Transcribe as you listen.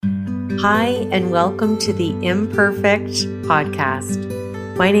Hi, and welcome to the Imperfect Podcast.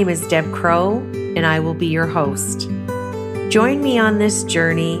 My name is Deb Crow, and I will be your host. Join me on this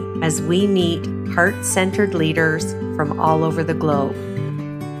journey as we meet heart-centered leaders from all over the globe.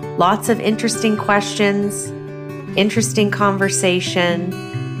 Lots of interesting questions, interesting conversation,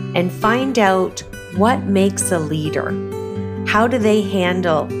 and find out what makes a leader. How do they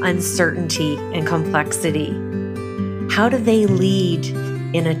handle uncertainty and complexity? How do they lead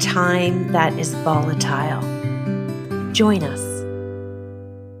in a time that is volatile? Join us.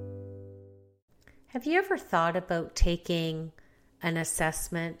 Have you ever thought about taking an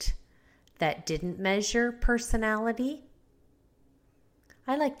assessment that didn't measure personality?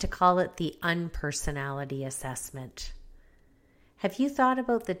 I like to call it the unpersonality assessment. Have you thought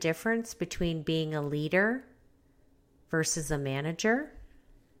about the difference between being a leader versus a manager?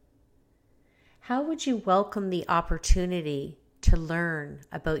 How would you welcome the opportunity to learn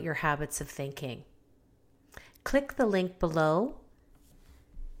about your habits of thinking? Click the link below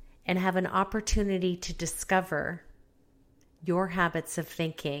and have an opportunity to discover your habits of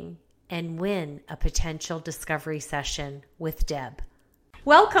thinking and win a potential discovery session with Deb.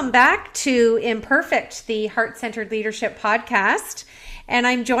 Welcome back to Imperfect, the Heart-Centered Leadership Podcast. And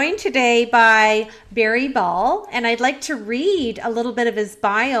I'm joined today by Barry Ball, and I'd like to read a little bit of his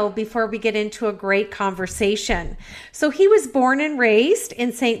bio before we get into a great conversation. So he was born and raised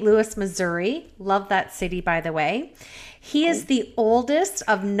in St. Louis, Missouri. Love that city, by the way. He is the oldest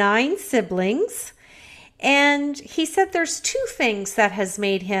of 9 siblings. And he said there's 2 things that has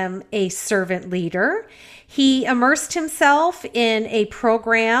made him a servant leader. He immersed himself in a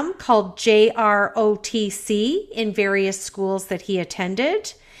program called JROTC in various schools that he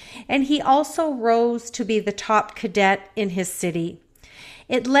attended. And he also rose to be the top cadet in his city.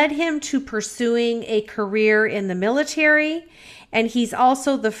 It led him to pursuing a career in the military. And he's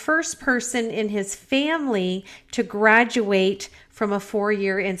also the first person in his family to graduate from a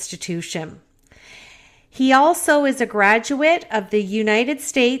 4-year institution. He also is a graduate of the United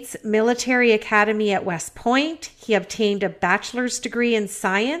States Military Academy at West Point. He obtained a bachelor's degree in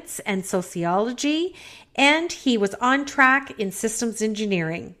science and sociology, and he was on track in systems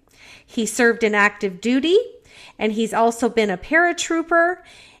engineering. He served in active duty, and he's also been a paratrooper,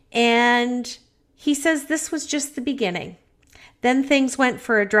 and he says this was just the beginning. Then things went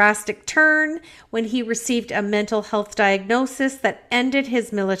for a drastic turn when he received a mental health diagnosis that ended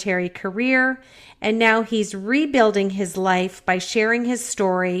his military career. And now he's rebuilding his life by sharing his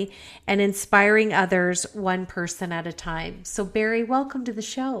story and inspiring others one person at a time. So Barry, welcome to the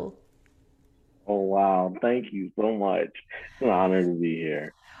show. Oh, wow. Thank you so much. It's an honor to be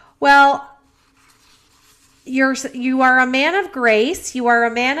here. Well, you are a man of grace. You are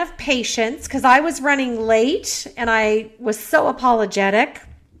a man of patience, because I was running late and I was so apologetic.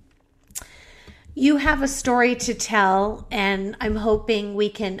 You have a story to tell, and I'm hoping we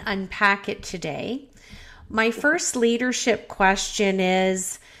can unpack it today. My first leadership question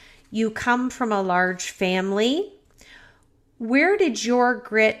is, you come from a large family. Where did your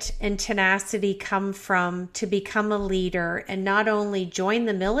grit and tenacity come from to become a leader and not only join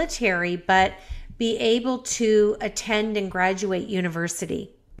the military, but be able to attend and graduate university?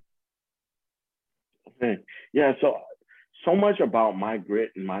 Okay. Yeah, so much about my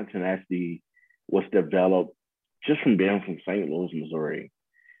grit and my tenacity was developed just from being from St. Louis, Missouri.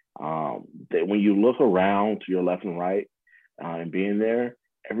 That when you look around to your left and right and being there,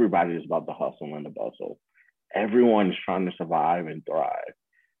 everybody is about the hustle and the bustle. Everyone is trying to survive and thrive.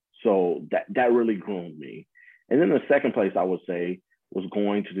 So that really groomed me. And then the second place I would say was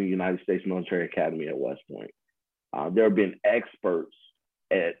going to the United States Military Academy at West Point. There have been experts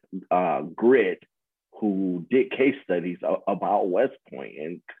at grit who did case studies about West Point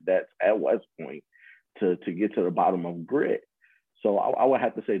and cadets at West Point to get to the bottom of grit. So I would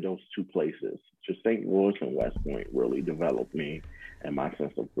have to say those 2 places, just St. Louis and West Point, really developed me and my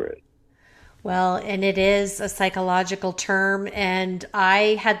sense of grit. Well, and it is a psychological term. And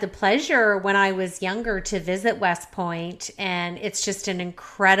I had the pleasure when I was younger to visit West Point, and it's just an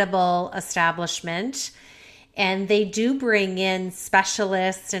incredible establishment. And they do bring in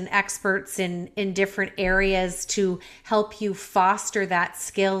specialists and experts in different areas to help you foster that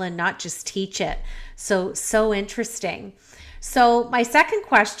skill and not just teach it. So interesting. So my second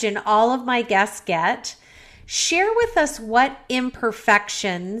question, all of my guests get, share with us what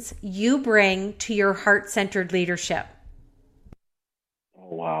imperfections you bring to your heart-centered leadership.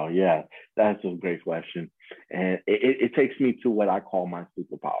 Oh, wow. Yeah, that's a great question. And it takes me to what I call my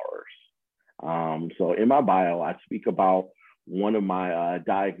superpowers. So in my bio, I speak about one of my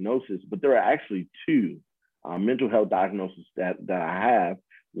diagnoses, but there are actually 2 mental health diagnoses that I have,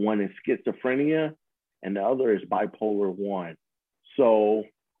 one is schizophrenia, and the other is bipolar one. So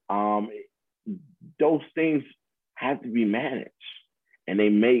um, those things have to be managed, and they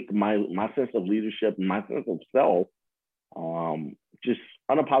make my sense of leadership and my sense of self just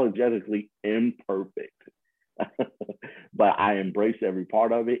unapologetically imperfect. But I embrace every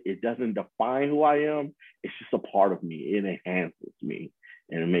part of it. It doesn't define who I am. It's just a part of me. It enhances me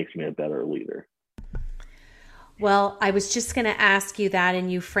and it makes me a better leader. Well, I was just going to ask you that,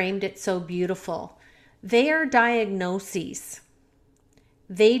 and you framed it so beautiful. They are diagnoses.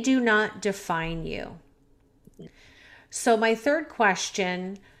 They do not define you. So my third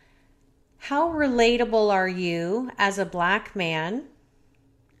question, how relatable are you as a Black man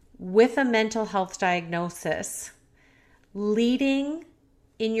with a mental health diagnosis, leading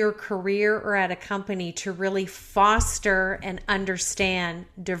in your career or at a company to really foster and understand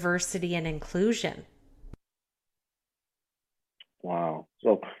diversity and inclusion? Wow.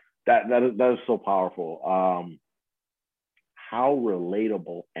 So that is so powerful. How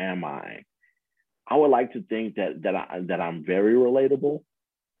relatable am I? I would like to think that I'm very relatable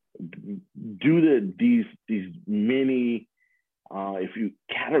due to these many if you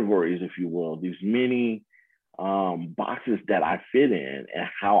categories, if you will, these many boxes that I fit in and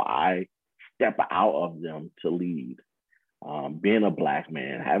how I step out of them to lead. Being a Black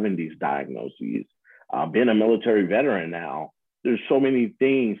man, having these diagnoses, being a military veteran now, there's so many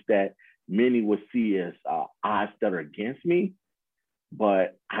things that many would see as odds that are against me,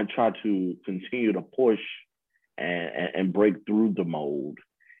 but I try to continue to push and break through the mold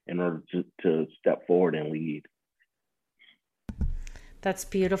in order to step forward and lead. That's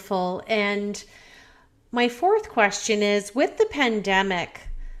beautiful. And my fourth question is, with the pandemic,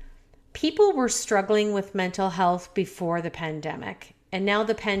 people were struggling with mental health before the pandemic, and now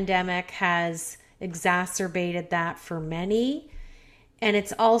the pandemic has exacerbated that for many. And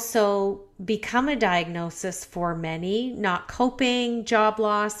it's also become a diagnosis for many, not coping, job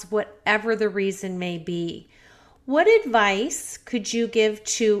loss, whatever the reason may be. What advice could you give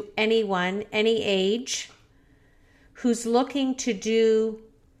to anyone, any age, who's looking to do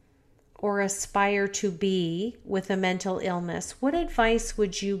or aspire to be with a mental illness? What advice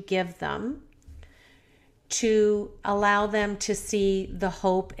would you give them to allow them to see the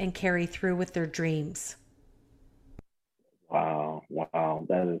hope and carry through with their dreams? Wow,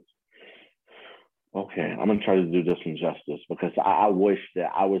 that is okay. I'm gonna try to do this some justice because I wish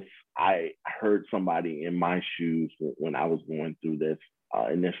that I heard somebody in my shoes when I was going through this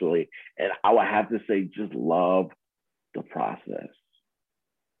initially, and I would have to say just love the process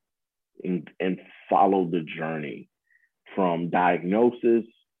and follow the journey from diagnosis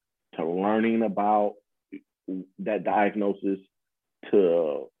to learning about that diagnosis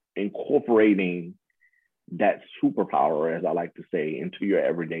to incorporating that superpower, as I like to say, into your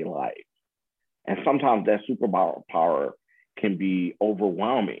everyday life. And sometimes that superpower can be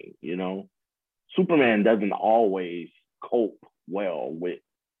overwhelming, you know. Superman doesn't always cope well with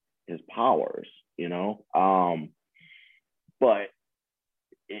his powers, you know. But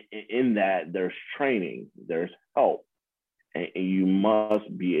in that, there's training, there's help, and you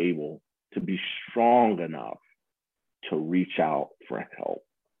must be able to be strong enough to reach out for help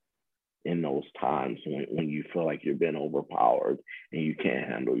in those times when you feel like you're being overpowered and you can't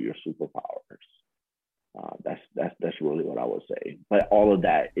handle your superpowers. That's really what I would say. But all of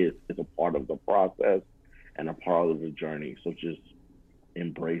that is a part of the process and a part of the journey. So just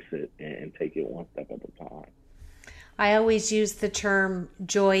embrace it and take it one step at a time. I always use the term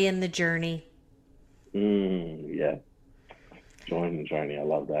joy in the journey. Yeah, join the journey. I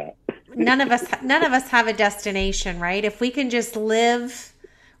love that. None of us have a destination, right? If we can just live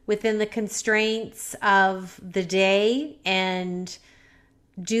within the constraints of the day and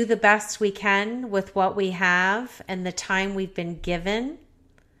do the best we can with what we have and the time we've been given,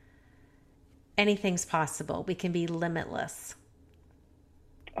 anything's possible. We can be limitless.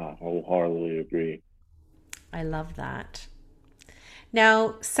 I wholeheartedly agree. I love that.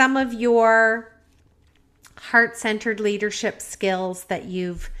 Now, some of your heart-centered leadership skills that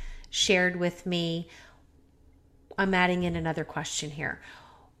you've shared with me, I'm adding in another question here.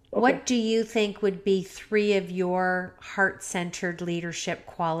 Okay. What do you think would be 3 of your heart-centered leadership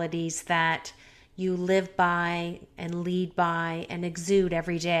qualities that you live by and lead by and exude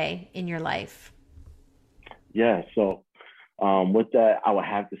every day in your life? Yeah. So with that, I would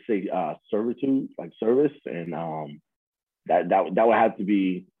have to say servitude, like service, and that would have to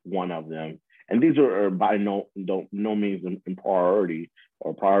be one of them. And these are by no means in priority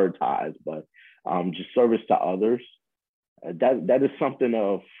or prioritized, but just service to others. That is something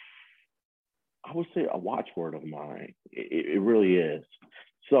of, I would say, a watchword of mine. It really is.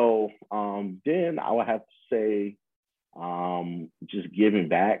 So then I would have to say just giving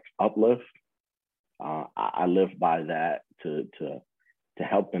back, uplift. I live by that to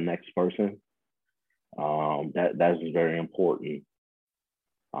help the next person. That is very important.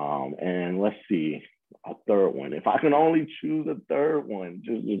 And let's see, a third one. If I can only choose a third one,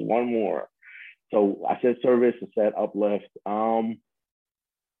 just one more. So I said service, I said uplift. A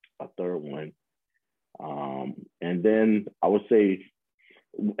third one. And then I would say,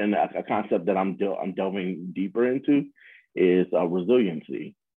 and a concept that I'm delving deeper into is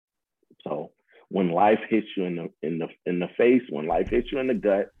resiliency. So when life hits you in the face, when life hits you in the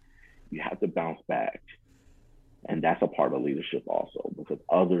gut, you have to bounce back, and that's a part of leadership also, because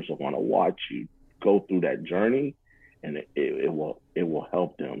others are going to watch you go through that journey, and it will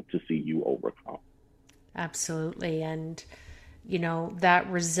help them to see you overcome. Absolutely. And that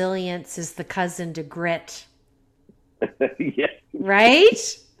resilience is the cousin to grit. Yes.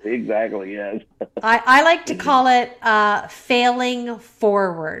 Right? Exactly, yes. I like to call it failing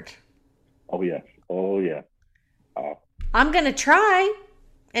forward. Oh, yeah. Oh, yeah. I'm going to try.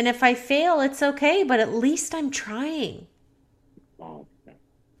 And if I fail, it's okay, but at least I'm trying. Oh, yeah.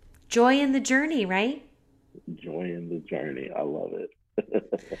 Joy in the journey, right? Joy in the journey. I love it.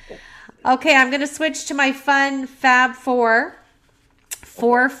 Okay, I'm going to switch to my fun Fab Four.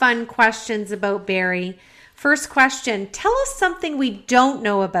 Four fun questions about Barry. First question, tell us something we don't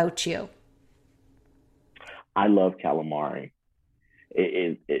know about you. I love calamari.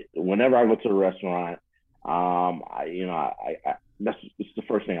 Whenever I go to a restaurant, it's the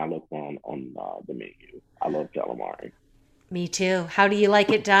first thing I look for on the menu. I love calamari. Me too. How do you like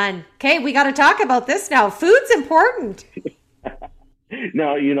it done? Okay, we got to talk about this now. Food's important.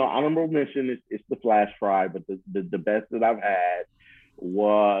 No, honorable mention it's the flash fry, but the best that I've had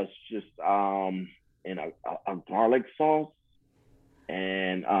was just in a garlic sauce,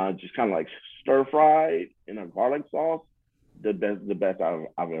 and just kind of like stir fried in a garlic sauce. The best I've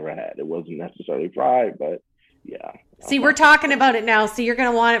ever had. It wasn't necessarily fried, but yeah. See, we're talking about it now, so you're going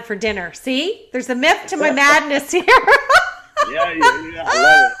to want it for dinner. See? There's a myth to my madness here. Yeah, I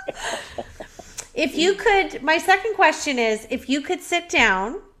love it. If you could, my second question is, if you could sit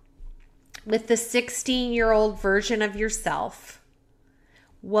down with the 16-year-old version of yourself,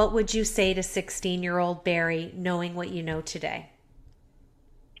 what would you say to 16-year-old Barry, knowing what you know today?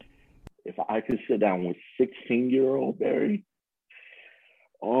 If I could sit down with 16-year-old Barry,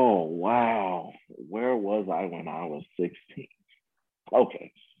 oh, wow. Where was I when I was 16?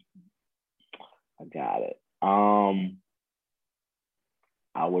 Okay. I got it.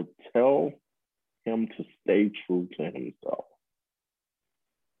 I would tell him to stay true to himself.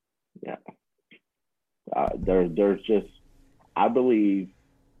 Yeah. There's just, I believe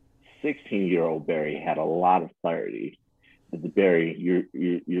 16-year-old Barry had a lot of clarity that the Barry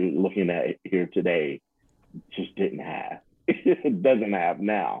you're looking at here today just didn't have. It doesn't have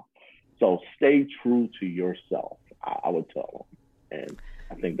now. So stay true to yourself, I would tell him. And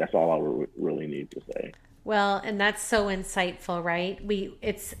I think that's all I really need to say. Well, and that's so insightful, right?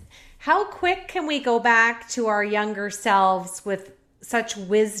 It's how quick can we go back to our younger selves with such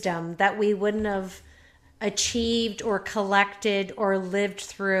wisdom that we wouldn't have achieved or collected or lived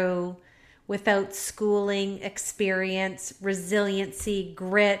through without schooling, experience, resiliency,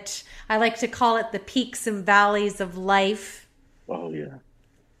 grit. I like to call it the peaks and valleys of life. Oh, yeah.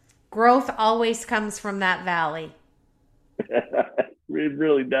 Growth always comes from that valley. It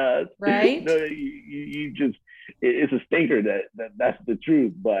really does. Right? No, you just, it's a stinker that's the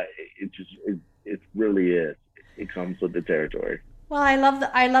truth, but it really is. It comes with the territory. Well, I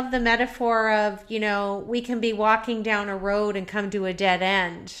love the metaphor of, we can be walking down a road and come to a dead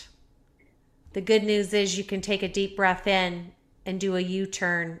end. The good news is you can take a deep breath in and do a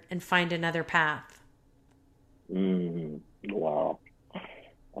U-turn and find another path. Wow.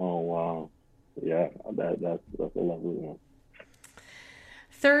 Oh, wow. Yeah, that's a lovely one.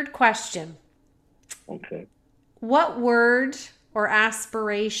 Third question. Okay. What word or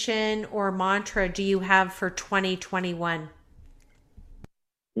aspiration or mantra do you have for 2021?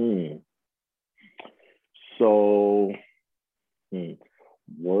 So,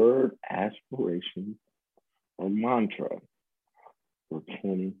 word, aspiration, or mantra for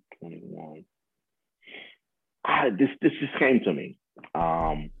 2021. This just came to me.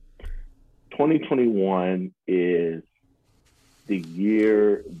 2021 is the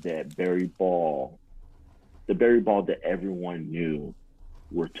year that Barry Ball, the Barry Ball that everyone knew,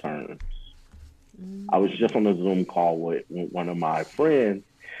 returns. I was just on a Zoom call with one of my friends,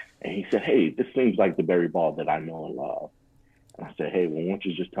 and he said, "Hey, this seems like the Barry Ball that I know and love." And I said, "Hey, well, why don't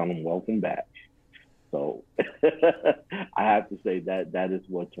you just tell him welcome back?" So I have to say that that is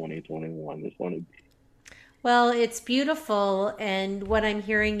what 2021 is going to be. Well, it's beautiful, and what I'm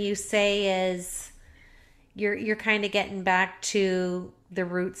hearing you say is you're kind of getting back to the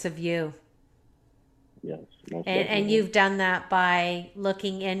roots of you. Yes, most And definitely. you've done that by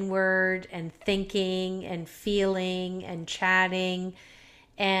looking inward and thinking and feeling and chatting.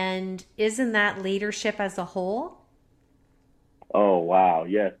 And isn't that leadership as a whole? Oh wow,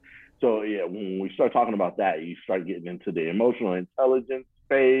 yes. So yeah, when we start talking about that, you start getting into the emotional intelligence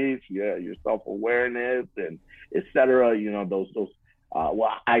space, yeah, your self awareness and etc. You know, those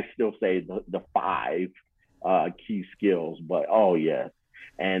well, I still say the five key skills, but oh yes.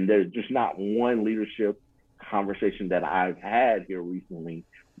 And there's just not one leadership conversation that I've had here recently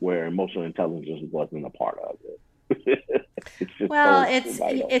where emotional intelligence wasn't a part of it. It's just Well, so it's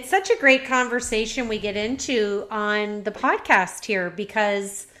vital. it's such a great conversation we get into on the podcast here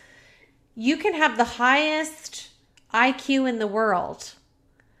because you can have the highest IQ in the world,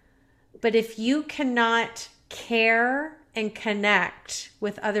 but if you cannot care and connect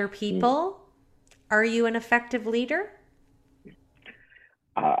with other Mm. people, are you an effective leader?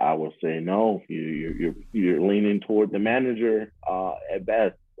 I would say no. You're leaning toward the manager at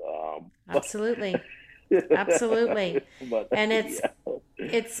best. Absolutely. Absolutely. But And yeah.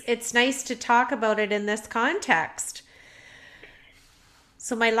 it's nice to talk about it in this context.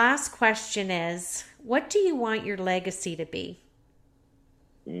 So my last question is, what do you want your legacy to be?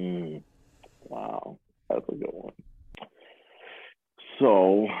 Mm, wow, that's a good one.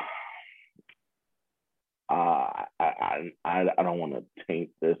 So I don't want to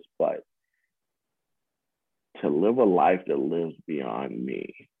taint this, but to live a life that lives beyond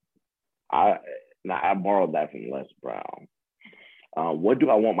me. I Now I borrowed that from Les Brown. What do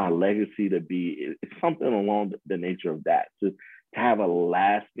I want my legacy to be? It's something along the nature of that, to have a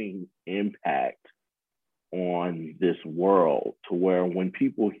lasting impact on this world, to where when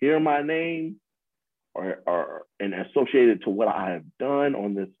people hear my name or and associate it to what I have done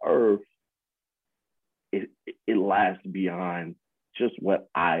on this earth, it lasts beyond just what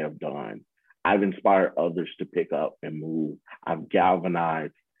I have done. I've inspired others to pick up and move. I've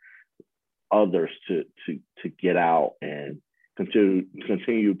galvanized others to get out and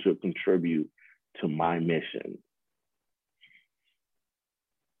continue to contribute to my mission.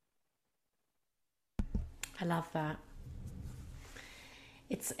 I love that.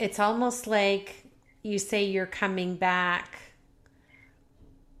 It's almost like you say you're coming back,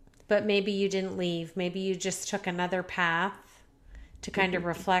 but maybe you didn't leave. Maybe you just took another path to kind of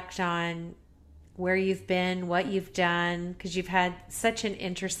reflect on where you've been, what you've done, because you've had such an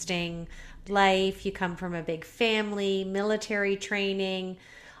interesting life. You come from a big family, military training.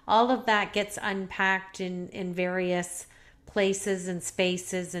 All of that gets unpacked in various places and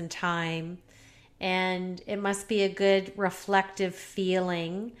spaces and time. And it must be a good reflective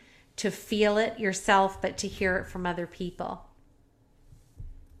feeling to feel it yourself, but to hear it from other people.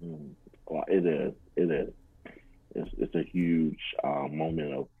 Well, it is. It is. It's a huge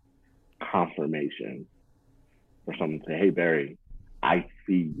moment of confirmation for someone to say, "Hey, Barry, I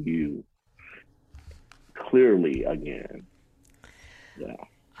see you clearly again." Yeah.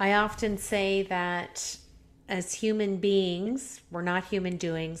 I often say that as human beings, we're not human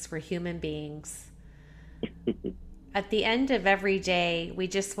doings, we're human beings. At the end of every day, we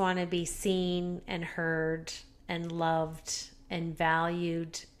just want to be seen and heard and loved and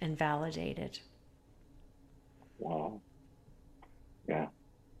valued and validated. Wow. Yeah.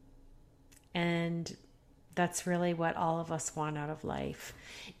 And that's really what all of us want out of life.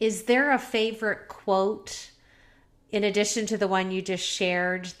 Is there a favorite quote in addition to the one you just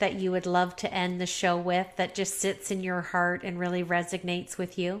shared that you would love to end the show with that just sits in your heart and really resonates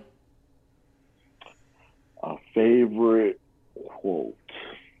with you? A favorite quote.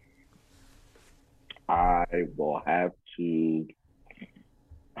 I will have to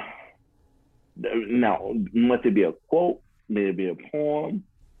now. Must it be a quote? May it be a poem?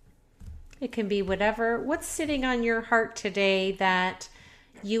 It can be whatever. What's sitting on your heart today that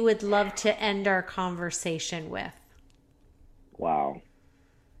you would love to end our conversation with? Wow.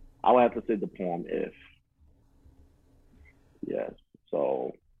 I would have to say the poem "If." Yes.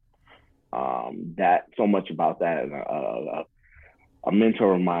 So that so much about that, and a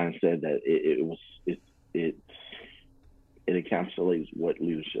mentor of mine said that it it encapsulates what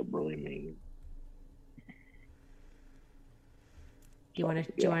leadership really means. You So want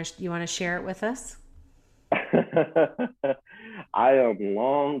to do yeah. you want to share it with us? I am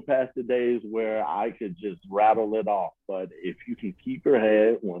long past the days where I could just rattle it off. But if you can keep your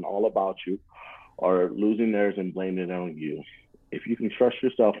head when all about you are losing theirs and blaming it on you, if you can trust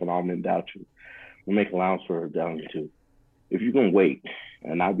yourself when all men doubt you, make allowance for rebellion too. If you can wait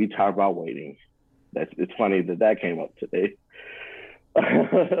and not be tired about waiting, it's funny that came up today.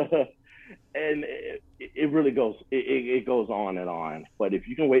 And it really goes, it goes on and on. But if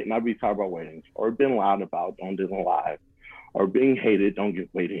you can wait and not be tired about waiting, or being lied about, don't do them live, or being hated, don't get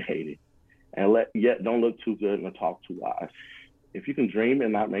waiting hated, and yet don't look too good and talk too wise. If you can dream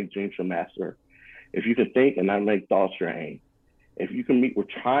and not make dreams your master, if you can think and not make thoughts your aim, if you can meet with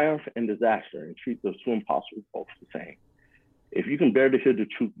triumph and disaster and treat those two impossible folks the same, if you can bear to hear the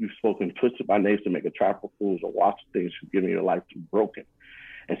truth you've spoken, twisted by knaves to make a trap of fools, or watch things you've given your life to broken,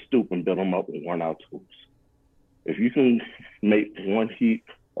 and stoop and build them up with worn out tools. If you can make one heap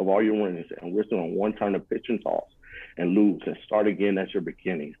of all your winnings and risk it on one turn of pitch and toss and lose and start again at your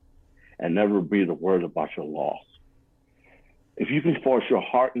beginning and never breathe a word about your loss. If you can force your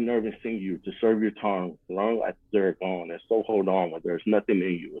heart and nerve and sinew to serve your tongue, long like they're gone, and so hold on when there's nothing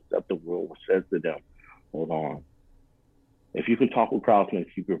in you except the will which says to them, hold on. If you can talk with crowds and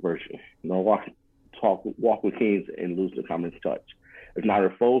keep your virtue, walk with kings and lose the common touch. If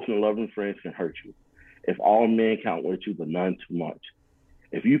neither foes nor loving friends can hurt you, if all men count with you, but none too much.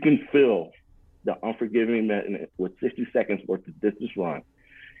 If you can fill the unforgiving man with 60 seconds worth of distance run,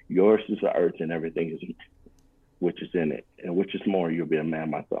 yours is the earth and everything is which is in it, and which is more, you'll be a man,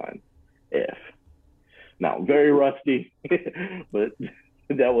 my son. If. Now, very rusty, but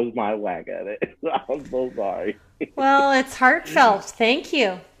that was my whack at it. I'm so sorry. Well, it's heartfelt. Thank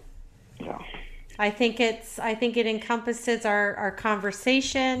you. Yeah. I think it encompasses our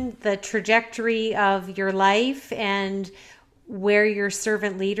conversation, the trajectory of your life, and where your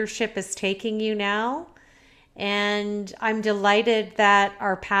servant leadership is taking you now. And I'm delighted that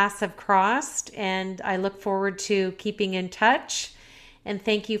our paths have crossed, and I look forward to keeping in touch. And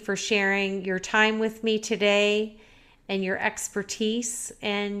thank you for sharing your time with me today and your expertise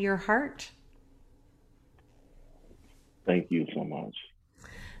and your heart. Thank you so much.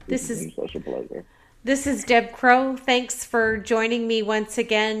 This has been such a pleasure. This is Deb Crow. Thanks for joining me once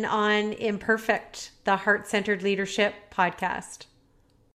again on Imperfect, the Heart-Centered Leadership Podcast.